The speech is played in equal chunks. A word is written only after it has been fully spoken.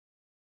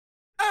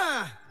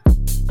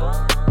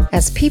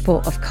As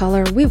people of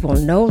color, we will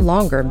no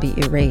longer be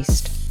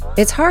erased.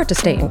 It's hard to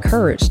stay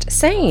encouraged,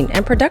 sane,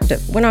 and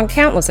productive when on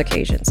countless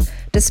occasions,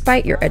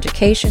 despite your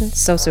education,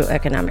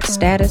 socioeconomic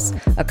status,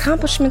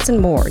 accomplishments, and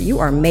more, you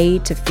are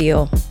made to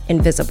feel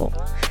invisible,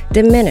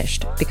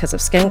 diminished because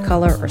of skin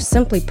color, or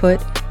simply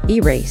put,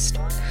 erased.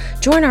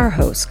 Join our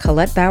hosts,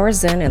 Colette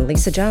Bowers-Zen and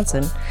Lisa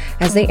Johnson,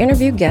 as they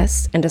interview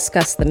guests and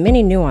discuss the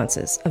many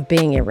nuances of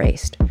being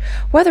erased.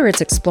 Whether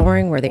it's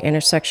exploring where the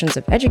intersections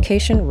of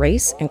education,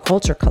 race, and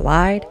culture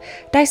collide,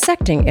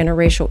 dissecting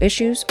interracial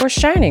issues, or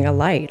shining a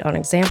light on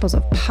examples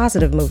of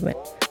positive movement,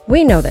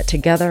 we know that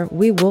together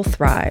we will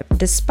thrive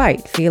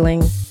despite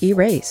feeling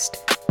erased.